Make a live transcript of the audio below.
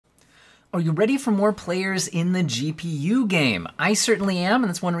Are you ready for more players in the GPU game? I certainly am, and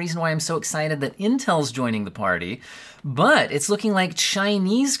that's one reason why I'm so excited that Intel's joining the party. But it's looking like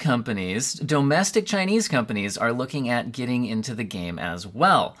Chinese companies, domestic Chinese companies, are looking at getting into the game as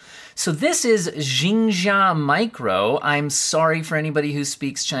well. So this is Xinjia Micro. I'm sorry for anybody who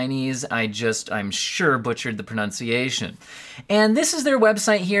speaks Chinese. I'm sure butchered the pronunciation. And this is their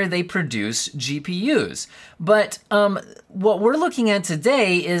website here. They produce GPUs. But what we're looking at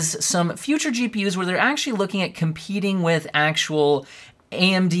today is some future GPUs where they're actually looking at competing with actual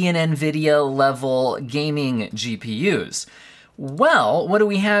AMD and Nvidia level gaming GPUs. Well, what do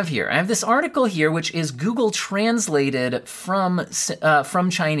we have here? I have this article here, which is Google translated from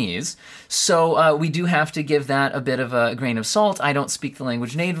Chinese. So we do have to give that a bit of a grain of salt. I don't speak the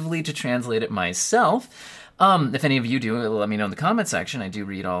language natively to translate it myself. If any of you do, let me know in the comment section. I do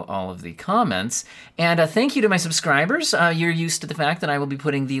read all of the comments. And thank you to my subscribers. You're used to the fact that I will be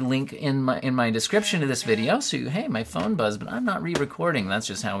putting the link in my description of this video. So, hey, my phone buzzed, but I'm not re-recording. That's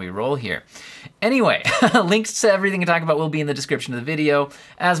just how we roll here. Anyway, links to everything I talk about will be in the description of the video,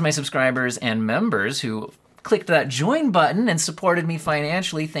 as my subscribers and members who clicked that join button and supported me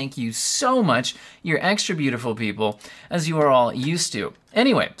financially. Thank you so much. You're extra beautiful people, as you are all used to.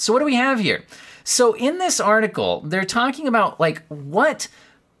 Anyway, so what do we have here? So in this article, they're talking about like what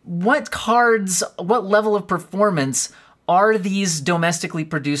cards, what level of performance are these domestically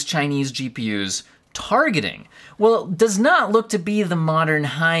produced Chinese GPUs targeting? Well, it does not look to be the modern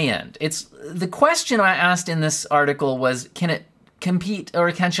high end. It's the question I asked in this article was, can it compete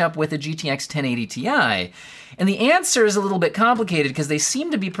or catch up with a GTX 1080 Ti? And the answer is a little bit complicated because they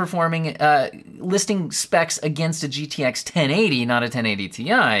seem to be performing, listing specs against a GTX 1080, not a 1080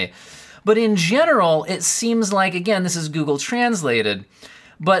 Ti. But in general, it seems like, again, this is Google translated,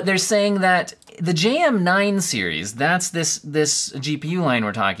 but they're saying that the JM9 series, that's this GPU line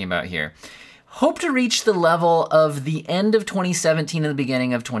we're talking about here, hope to reach the level of the end of 2017 and the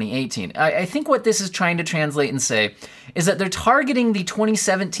beginning of 2018. I think what this is trying to translate and say is that they're targeting the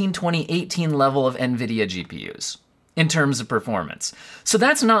 2017-2018 level of Nvidia GPUs in terms of performance. So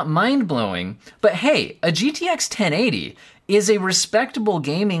that's not mind-blowing, but hey, a GTX 1080 is a respectable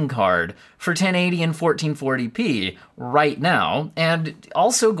gaming card for 1080 and 1440p right now, and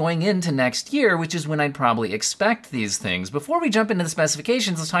also going into next year, which is when I'd probably expect these things. Before we jump into the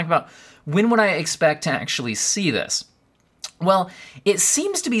specifications, let's talk about when would I expect to actually see this? Well, it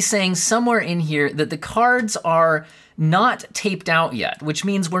seems to be saying somewhere in here that the cards are not taped out yet, which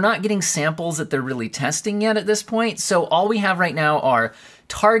means we're not getting samples that they're really testing yet at this point. So all we have right now are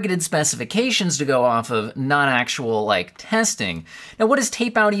targeted specifications to go off of, not actual like testing. Now, what does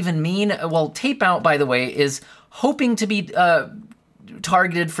tape out even mean? Well, tape out, by the way, is hoping to be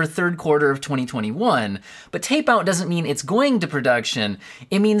targeted for third quarter of 2021, but tape out doesn't mean it's going to production.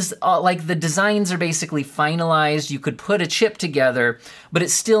 It means like the designs are basically finalized. You could put a chip together, but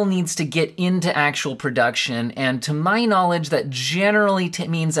it still needs to get into actual production. And to my knowledge, that generally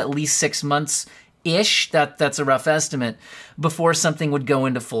means at least 6 months ish, that's a rough estimate, before something would go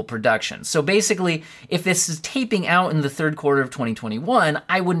into full production. So basically, if this is taping out in the third quarter of 2021,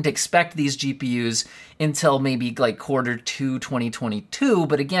 I wouldn't expect these GPUs until maybe like quarter 2 2022,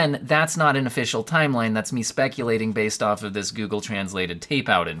 but again, that's not an official timeline. That's me speculating based off of this Google translated tape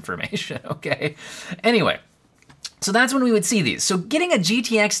out information, okay? Anyway, so that's when we would see these. So getting a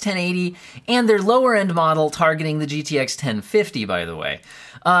GTX 1080 and their lower end model targeting the GTX 1050, by the way,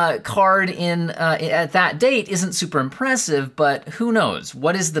 card at that date isn't super impressive, but who knows?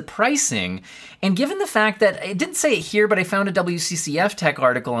 What is the pricing? And given the fact that, it didn't say it here, but I found a WCCF Tech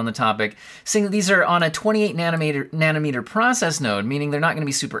article on the topic saying that these are on a 28 nanometer process node, meaning they're not gonna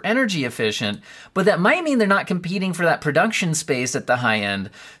be super energy efficient, but that might mean they're not competing for that production space at the high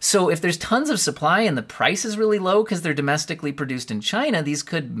end. So if there's tons of supply and the price is really low because they're domestically produced in China, these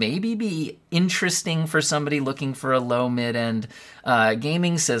could maybe be interesting for somebody looking for a low mid-end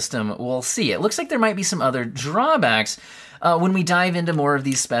gaming system. We'll see. It looks like there might be some other drawbacks when we dive into more of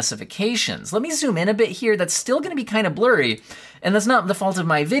these specifications. Let me zoom in a bit here. That's still going to be kind of blurry, and that's not the fault of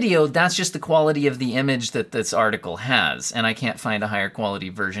my video. That's just the quality of the image that this article has, and I can't find a higher quality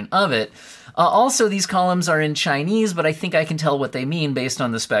version of it. Also, these columns are in Chinese, but I think I can tell what they mean based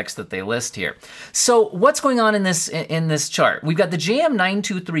on the specs that they list here. So what's going on in this chart? We've got the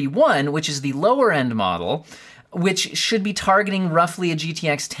JM9231, which is the lower end model, which should be targeting roughly a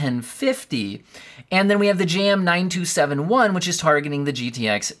GTX 1050. And then we have the JM9271, which is targeting the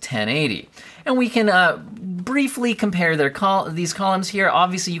GTX 1080. And we can briefly compare these columns here.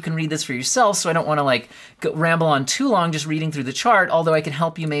 Obviously, you can read this for yourself, so I don't want to like ramble on too long just reading through the chart, although I can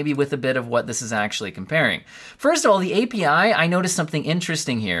help you maybe with a bit of what this is actually comparing. First of all, the API, I noticed something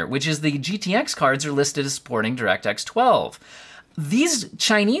interesting here, which is the GTX cards are listed as supporting DirectX 12. These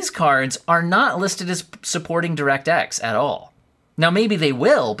Chinese cards are not listed as supporting DirectX at all. Now, maybe they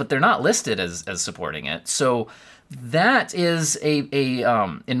will, but they're not listed as supporting it. So that is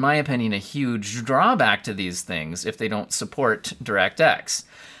in my opinion, a huge drawback to these things if they don't support DirectX.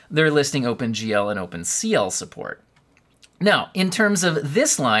 They're listing OpenGL and OpenCL support. Now, in terms of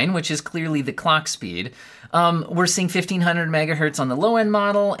this line, which is clearly the clock speed, we're seeing 1500 megahertz on the low-end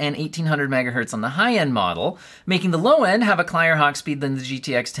model and 1800 megahertz on the high-end model, making the low-end have a higher clock speed than the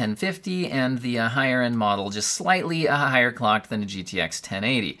GTX 1050 and the higher-end model just slightly higher clocked than a GTX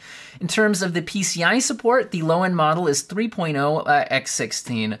 1080. In terms of the PCI support, the low-end model is 3.0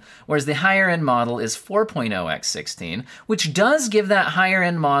 x16, whereas the higher-end model is 4.0 x16, which does give that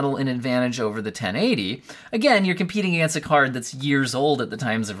higher-end model an advantage over the 1080. Again, you're competing against a card that's years old at the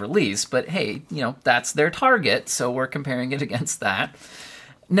times of release, but hey, you know, that's their target, so we're comparing it against that.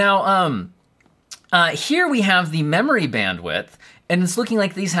 Now, here we have the memory bandwidth, and it's looking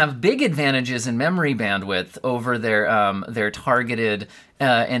like these have big advantages in memory bandwidth over their targeted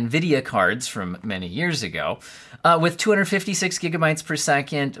Nvidia cards from many years ago, with 256 gigabytes per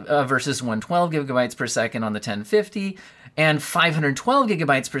second versus 112 gigabytes per second on the 1050, and 512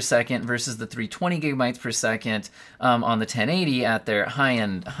 gigabytes per second versus the 320 gigabytes per second on the 1080 at their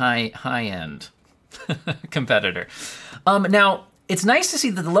high-end competitor. Now, it's nice to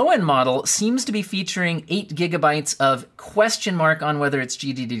see that the low-end model seems to be featuring 8 gigabytes of question mark on whether it's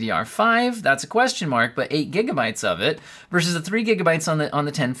GDDR5, that's a question mark, but 8 gigabytes of it, versus the 3 gigabytes on the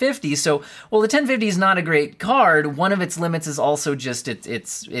 1050. So, well, the 1050 is not a great card. One of its limits is also just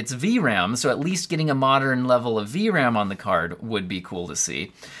its VRAM, so at least getting a modern level of VRAM on the card would be cool to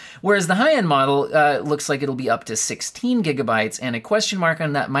see. Whereas the high-end model looks like it'll be up to 16 gigabytes, and a question mark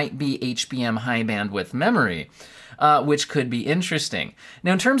on that might be HBM high bandwidth memory. Which could be interesting.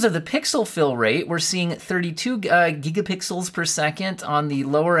 Now, in terms of the pixel fill rate, we're seeing 32 gigapixels per second on the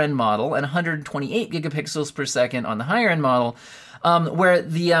lower end model and 128 gigapixels per second on the higher end model, where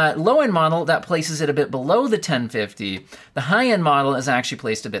the low end model, that places it a bit below the 1050. The high end model is actually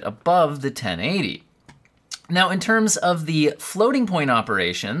placed a bit above the 1080. Now, in terms of the floating point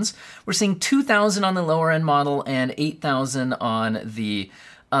operations, we're seeing 2,000 on the lower end model and 8,000 on the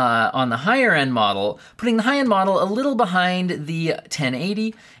higher end model, putting the high end model a little behind the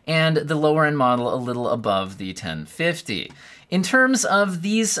 1080 and the lower end model a little above the 1050. In terms of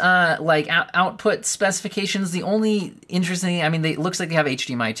these output specifications, the only interesting thing, I mean, it looks like they have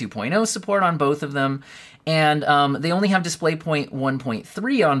HDMI 2.0 support on both of them, and they only have DisplayPort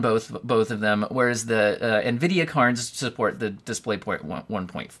 1.3 on both of them, whereas the Nvidia cards support the DisplayPort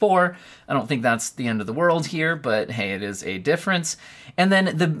 1.4. I don't think that's the end of the world here, but hey, it is a difference. And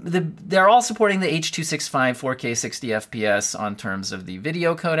then they're all supporting the H.265 4K 60 FPS on terms of the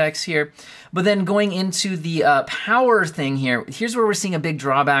video codecs here. But then going into the power thing here, here's where we're seeing a big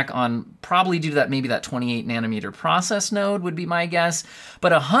drawback on, probably due to that, maybe that 28 nanometer process node would be my guess,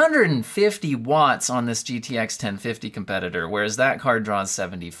 but 150 watts on this GTX 1050 competitor, whereas that card draws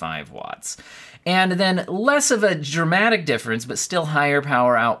 75 watts. And then less of a dramatic difference, but still higher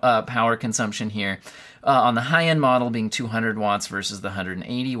power consumption here on the high-end model being 200 watts versus the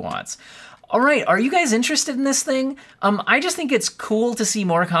 180 watts. All right, are you guys interested in this thing? I just think it's cool to see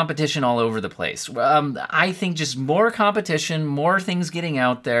more competition all over the place. I think just more competition, more things getting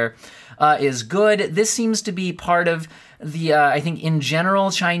out there is good. This seems to be part of the, I think in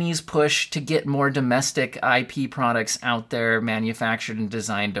general, Chinese push to get more domestic IP products out there, manufactured and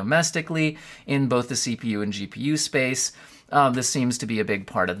designed domestically in both the CPU and GPU space. This seems to be a big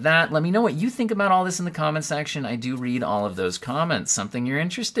part of that. Let me know what you think about all this in the comment section. I do read all of those comments. Something you're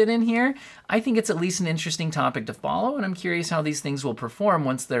interested in here? I think it's at least an interesting topic to follow, and I'm curious how these things will perform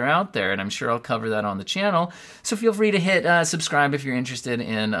once they're out there, and I'm sure I'll cover that on the channel. So feel free to hit subscribe if you're interested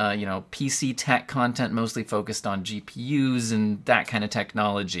in PC tech content, mostly focused on GPUs and that kind of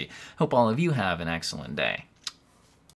technology. Hope all of you have an excellent day.